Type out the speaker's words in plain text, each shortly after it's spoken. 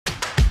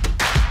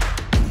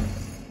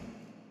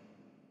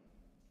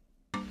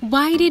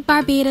Why did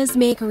Barbados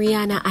make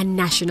Rihanna a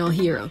national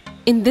hero?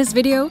 In this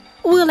video,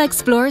 we'll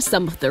explore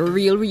some of the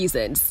real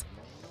reasons.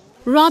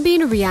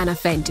 Robin Rihanna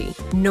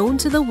Fenty, known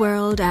to the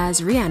world as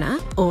Rihanna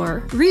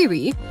or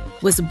Riri,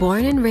 was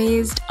born and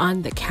raised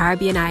on the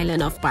Caribbean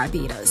island of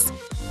Barbados.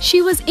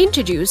 She was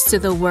introduced to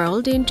the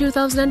world in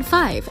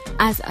 2005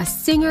 as a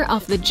singer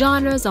of the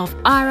genres of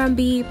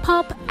R&B,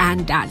 pop,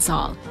 and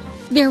dancehall.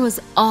 There was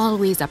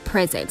always a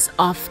presence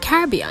of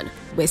Caribbean,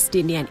 West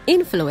Indian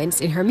influence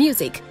in her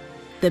music,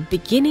 the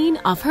beginning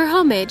of her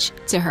homage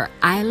to her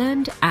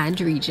island and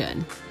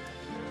region.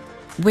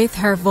 With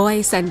her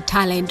voice and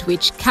talent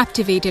which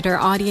captivated her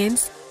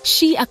audience,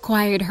 she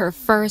acquired her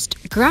first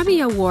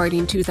Grammy Award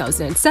in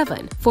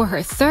 2007 for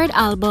her third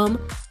album,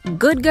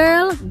 Good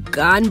Girl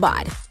Gone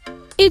Bad.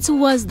 It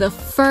was the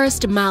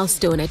first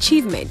milestone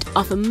achievement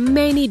of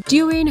many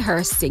during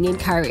her singing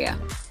career.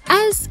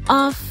 As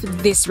of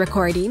this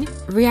recording,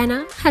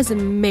 Rihanna has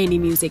many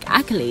music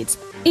accolades,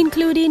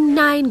 including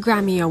 9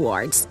 Grammy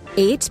Awards,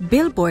 8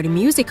 Billboard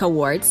Music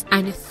Awards,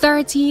 and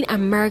 13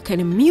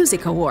 American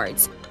Music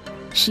Awards.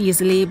 She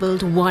is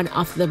labeled one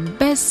of the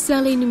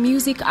best-selling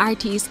music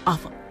artists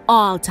of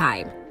all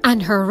time,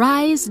 and her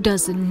rise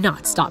does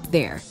not stop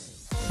there.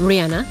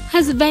 Rihanna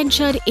has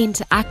ventured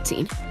into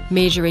acting,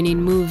 majoring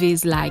in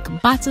movies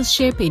like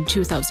Battleship in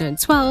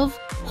 2012,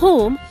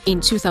 Home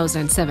in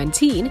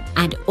 2017,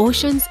 and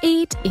Ocean's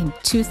 8 in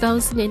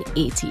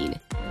 2018.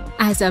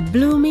 As a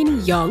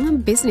blooming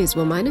young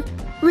businesswoman,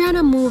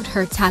 Rihanna moved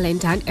her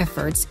talent and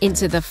efforts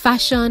into the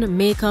fashion,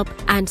 makeup,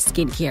 and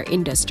skincare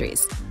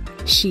industries.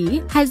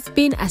 She has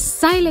been a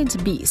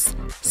silent beast,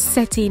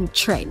 setting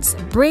trends,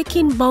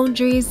 breaking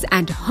boundaries,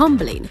 and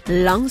humbling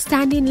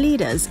long-standing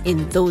leaders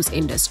in those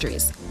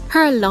industries.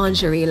 Her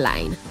lingerie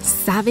line,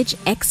 Savage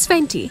X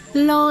Fenty,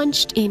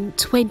 launched in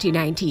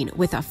 2019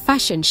 with a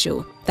fashion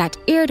show that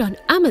aired on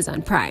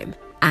Amazon Prime,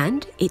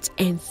 and it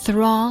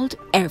enthralled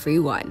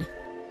everyone.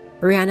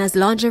 Rihanna's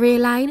lingerie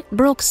line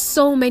broke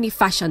so many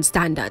fashion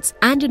standards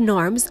and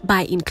norms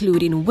by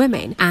including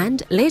women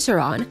and, later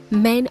on,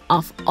 men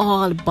of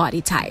all body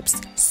types,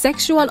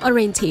 sexual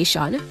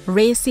orientation,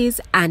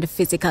 races, and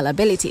physical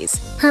abilities.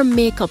 Her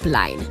makeup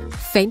line,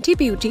 Fenty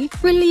Beauty,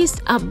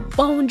 released a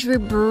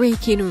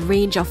boundary-breaking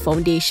range of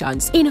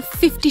foundations in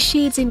 50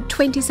 shades in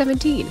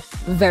 2017.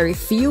 Very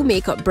few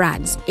makeup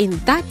brands in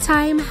that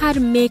time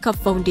had makeup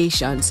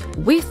foundations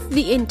with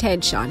the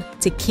intention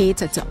to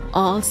cater to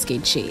all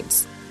skin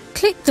shades.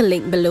 Click the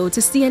link below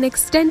to see an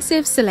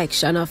extensive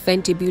selection of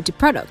Fenty Beauty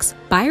products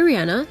by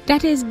Rihanna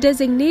that is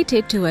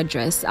designated to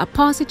address a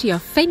paucity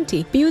of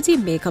Fenty Beauty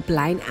makeup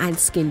line and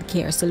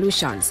skincare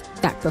solutions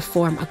that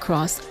perform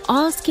across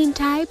all skin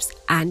types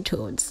and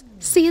tones.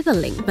 See the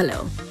link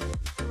below.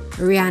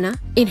 Rihanna,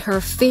 in her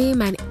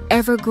fame and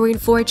ever-growing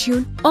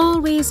fortune,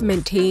 always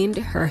maintained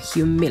her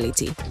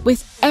humility.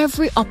 With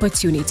every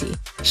opportunity,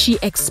 she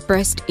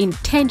expressed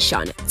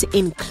intention to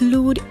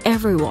include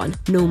everyone,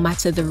 no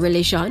matter the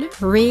religion,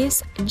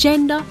 race,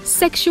 gender,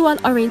 sexual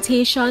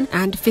orientation,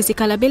 and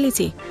physical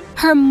ability.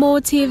 Her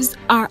motives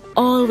are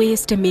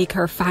always to make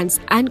her fans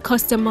and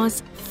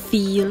customers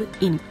feel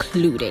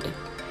included.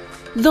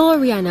 Though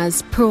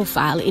Rihanna's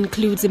profile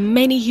includes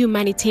many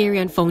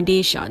humanitarian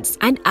foundations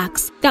and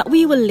acts that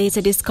we will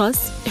later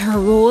discuss, her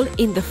role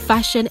in the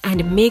fashion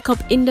and makeup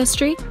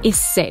industry is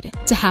said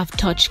to have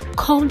touched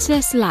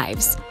countless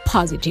lives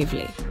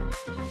positively.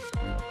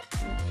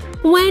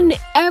 When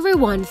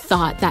everyone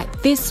thought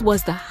that this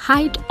was the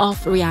height of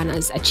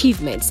Rihanna's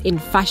achievements in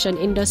fashion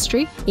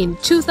industry, in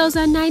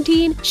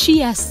 2019,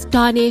 she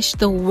astonished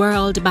the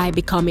world by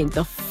becoming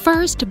the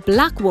first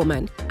Black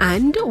woman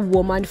and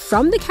woman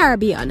from the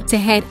Caribbean to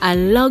head a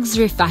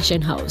luxury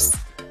fashion house,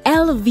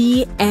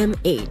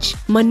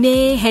 LVMH,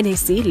 Monet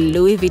Hennessy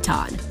Louis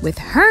Vuitton, with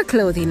her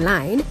clothing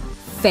line,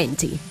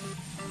 Fenty.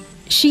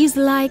 She's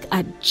like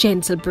a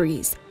gentle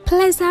breeze,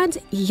 pleasant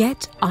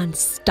yet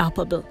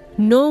unstoppable.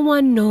 No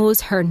one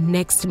knows her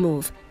next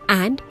move,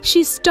 and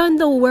she stunned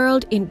the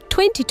world in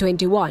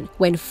 2021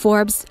 when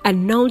Forbes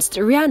announced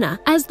Rihanna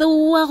as the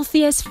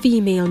wealthiest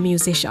female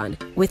musician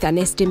with an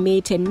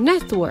estimated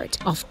net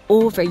worth of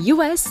over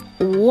US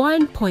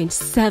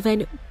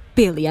 $1.7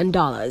 billion.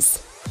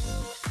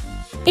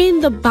 In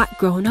the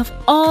background of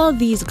all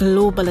these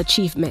global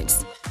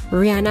achievements,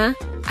 Rihanna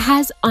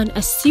has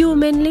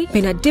unassumingly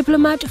been a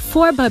diplomat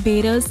for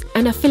Barbados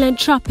and a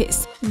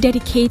philanthropist,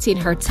 dedicating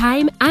her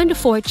time and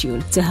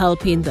fortune to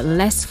helping the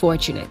less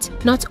fortunate,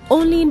 not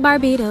only in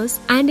Barbados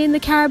and in the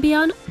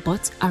Caribbean,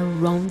 but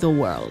around the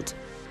world.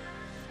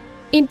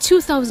 In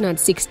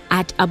 2006,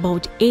 at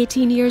about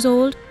 18 years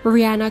old,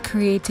 Rihanna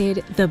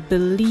created the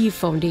Believe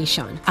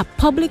Foundation, a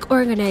public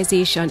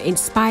organization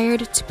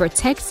inspired to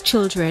protect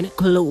children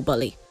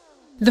globally.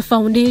 The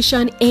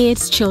foundation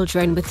aids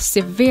children with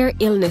severe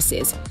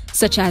illnesses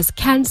such as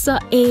cancer,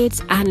 AIDS,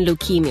 and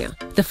leukemia.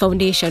 The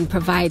foundation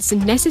provides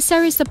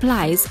necessary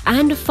supplies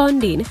and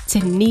funding to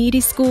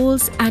needy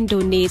schools and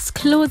donates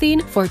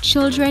clothing for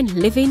children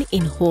living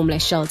in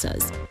homeless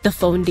shelters. The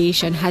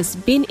foundation has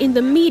been in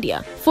the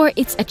media for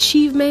its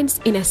achievements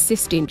in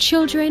assisting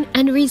children,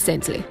 and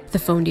recently, the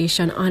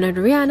foundation honored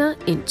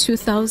Rihanna in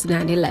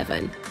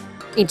 2011.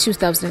 In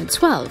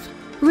 2012,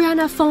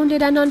 Rihanna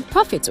founded a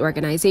non-profit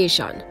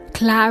organization,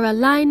 Clara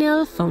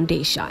Lionel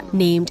Foundation,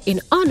 named in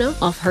honor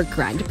of her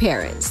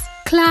grandparents,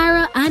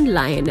 Clara and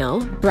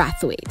Lionel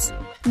Brathwaite.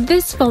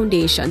 This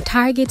foundation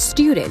targets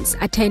students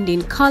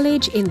attending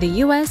college in the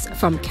U.S.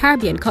 from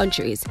Caribbean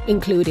countries,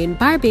 including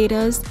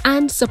Barbados,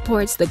 and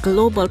supports the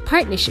Global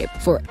Partnership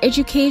for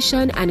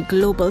Education and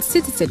Global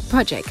Citizen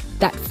project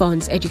that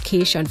funds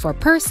education for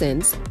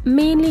persons,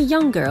 mainly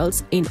young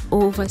girls, in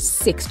over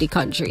 60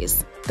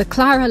 countries. The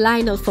Clara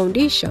Lionel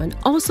Foundation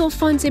also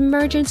funds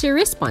emergency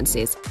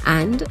responses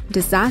and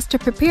disaster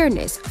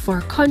preparedness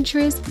for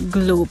countries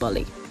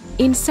globally.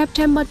 In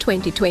September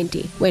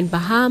 2020, when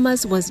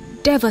Bahamas was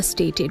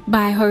devastated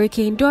by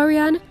Hurricane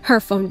Dorian, her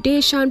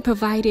foundation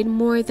provided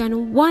more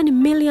than $1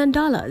 million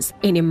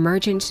in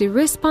emergency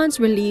response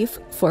relief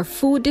for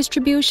food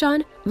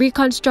distribution,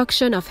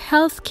 reconstruction of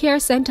health care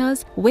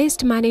centers,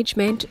 waste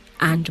management,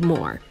 and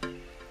more.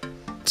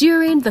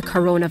 During the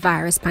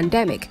coronavirus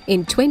pandemic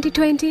in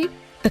 2020,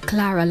 the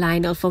Clara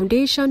Lionel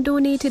Foundation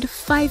donated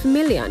 $5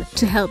 million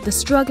to help the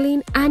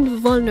struggling and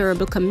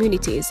vulnerable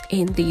communities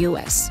in the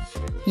U.S.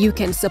 You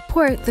can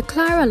support the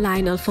Clara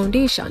Lionel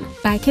Foundation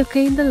by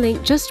clicking the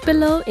link just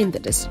below in the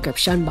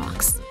description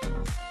box.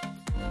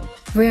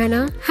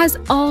 Rihanna has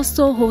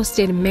also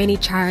hosted many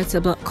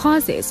charitable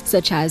causes,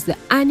 such as the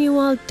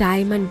annual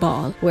Diamond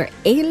Ball, where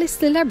A-list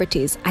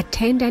celebrities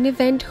attend an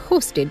event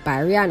hosted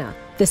by Rihanna.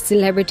 The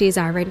celebrities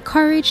are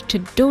encouraged to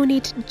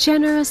donate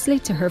generously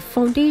to her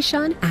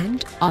foundation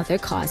and other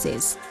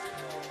causes.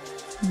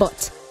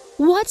 But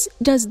what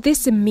does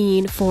this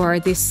mean for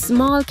this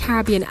small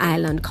Caribbean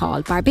island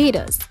called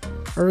Barbados?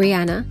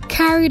 Rihanna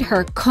carried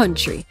her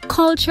country,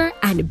 culture,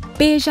 and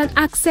Bajan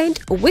accent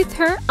with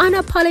her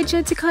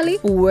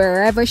unapologetically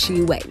wherever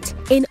she went.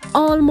 In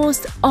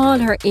almost all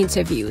her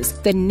interviews,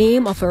 the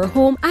name of her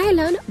home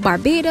island,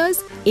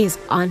 Barbados, is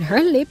on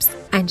her lips,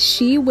 and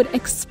she would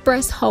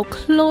express how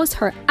close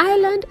her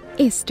island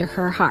is to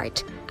her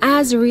heart.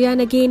 As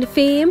Rihanna gained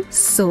fame,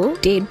 so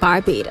did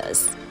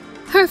Barbados.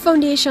 Her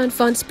foundation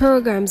funds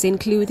programs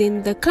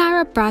including the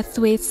Clara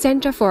Brathwaite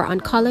Center for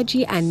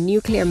Oncology and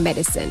Nuclear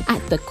Medicine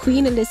at the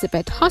Queen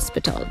Elizabeth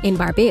Hospital in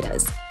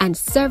Barbados, and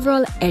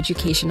several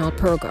educational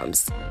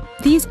programs.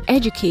 These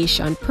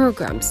education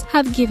programs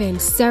have given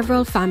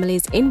several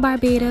families in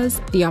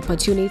Barbados the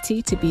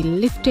opportunity to be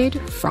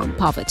lifted from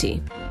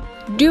poverty.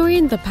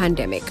 During the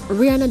pandemic,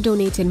 Rihanna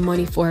donated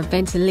money for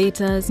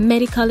ventilators,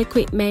 medical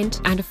equipment,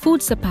 and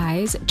food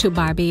supplies to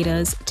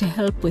Barbados to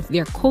help with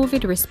their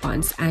COVID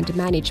response and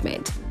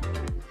management.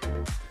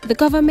 The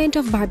government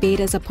of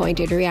Barbados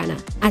appointed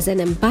Rihanna as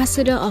an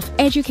ambassador of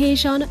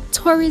education,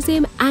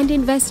 tourism, and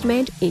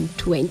investment in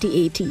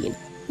 2018.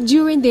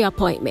 During the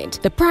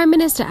appointment, the Prime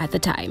Minister at the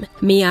time,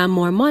 Mia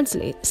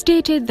Moore-Monsley,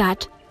 stated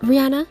that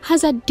Rihanna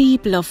has a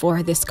deep love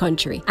for this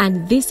country,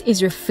 and this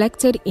is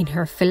reflected in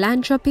her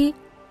philanthropy,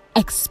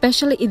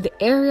 especially in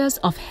the areas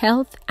of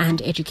health and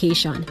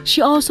education.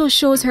 She also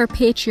shows her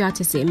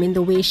patriotism in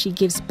the way she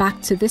gives back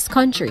to this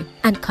country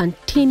and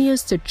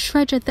continues to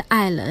treasure the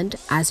island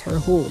as her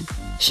home.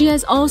 She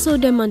has also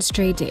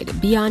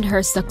demonstrated, beyond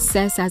her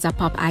success as a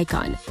pop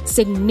icon,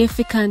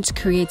 significant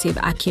creative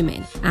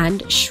acumen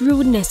and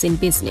shrewdness in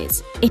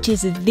business. It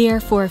is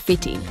therefore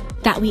fitting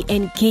that we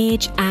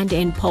engage and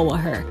empower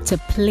her to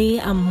play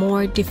a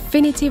more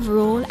definitive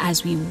role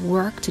as we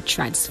work to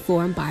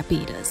transform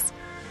Barbados.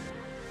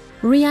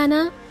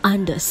 Rihanna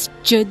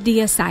understood the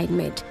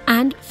assignment,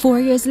 and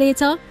 4 years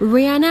later,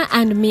 Rihanna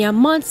and Mia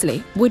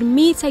Moore-Monsley would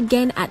meet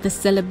again at the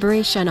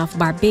celebration of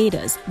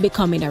Barbados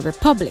becoming a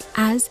republic,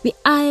 as the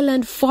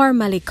island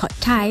formally cut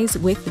ties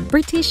with the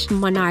British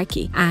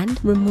monarchy and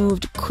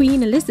removed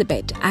Queen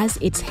Elizabeth as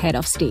its head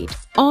of state,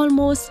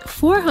 almost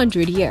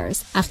 400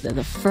 years after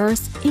the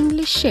first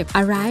English ship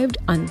arrived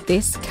on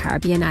this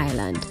Caribbean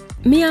island.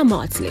 Mia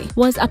Moore-Monsley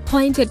was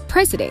appointed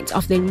president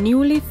of the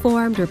newly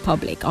formed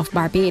Republic of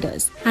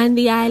Barbados, and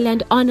the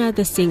island honored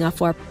the singer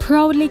for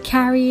proudly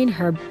carrying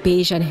her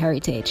Bajan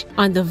heritage.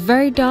 On the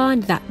very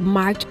dawn that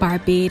marked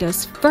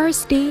Barbados'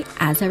 first day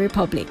as a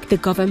republic, the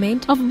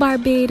government of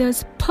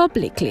Barbados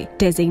publicly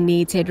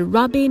designated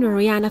Robin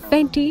Rihanna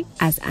Fenty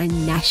as a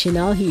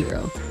national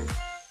hero.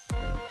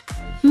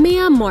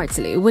 Mia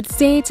Moore-Monsley would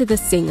say to the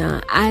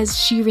singer as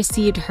she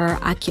received her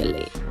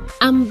accolade,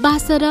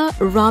 "Ambassador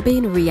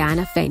Robin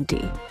Rihanna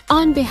Fenty,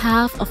 on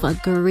behalf of a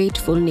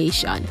grateful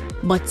nation,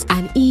 but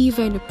an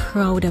even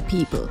prouder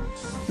people,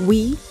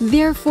 we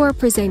therefore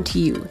present to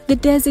you the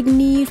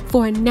designee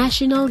for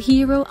National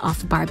Hero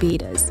of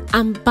Barbados,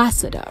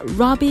 Ambassador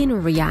Robin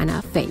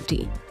Rihanna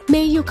Fenty.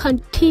 May you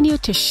continue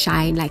to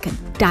shine like a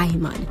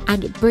diamond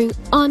and bring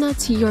honor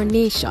to your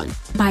nation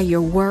by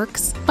your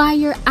works, by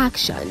your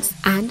actions,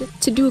 and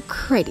to do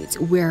credit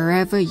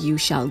wherever you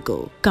shall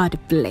go. God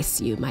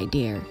bless you, my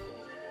dear.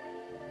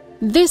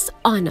 This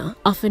honor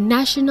of a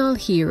national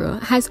hero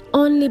has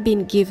only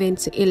been given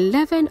to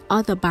 11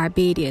 other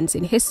Barbadians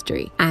in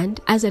history, and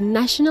as a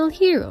national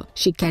hero,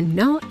 she can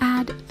now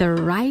add the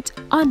Right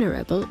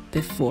Honourable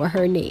before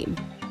her name.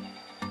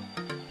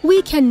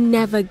 We can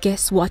never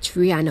guess what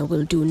Rihanna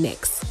will do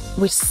next.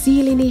 Which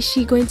ceiling is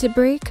she going to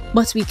break?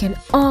 But we can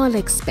all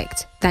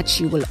expect that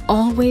she will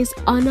always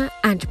honor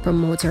and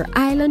promote her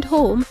island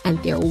home and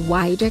their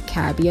wider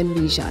Caribbean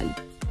region.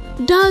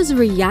 Does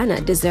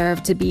Rihanna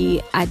deserve to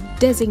be a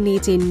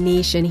designated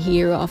Nation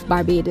Hero of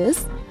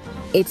Barbados?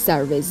 It's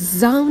a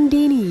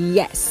resounding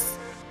yes.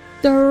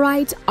 The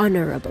Right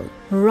Honourable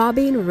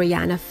Robin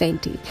Rihanna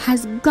Fenty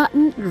has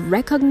gotten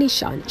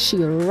recognition she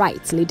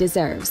rightly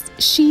deserves.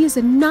 She is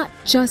not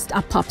just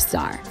a pop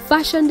star,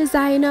 fashion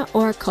designer,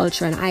 or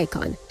cultural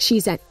icon.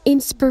 She's an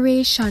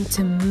inspiration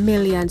to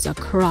millions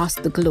across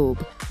the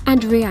globe.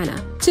 And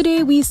Rihanna,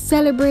 today we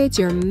celebrate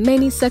your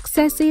many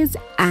successes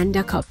and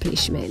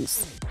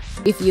accomplishments.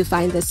 If you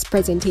find this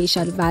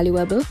presentation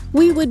valuable,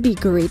 we would be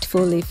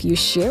grateful if you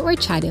share our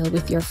channel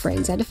with your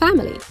friends and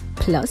family.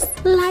 Plus,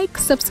 like,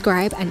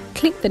 subscribe, and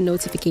click the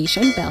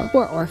notification bell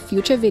for our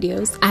future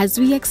videos as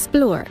we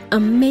explore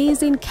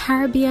amazing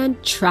Caribbean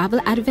travel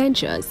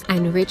adventures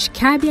and rich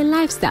Caribbean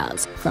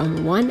lifestyles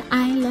from one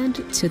island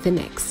to the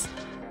next.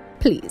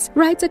 Please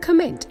write a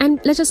comment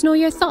and let us know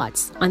your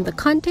thoughts on the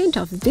content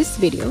of this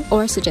video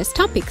or suggest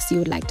topics you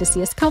would like to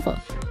see us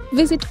cover.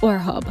 Visit our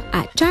hub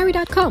at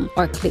jari.com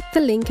or click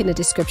the link in the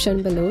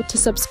description below to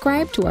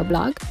subscribe to our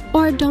blog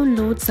or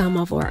download some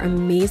of our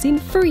amazing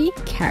free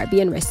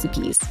Caribbean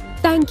recipes.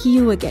 Thank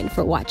you again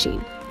for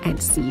watching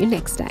and see you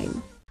next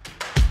time.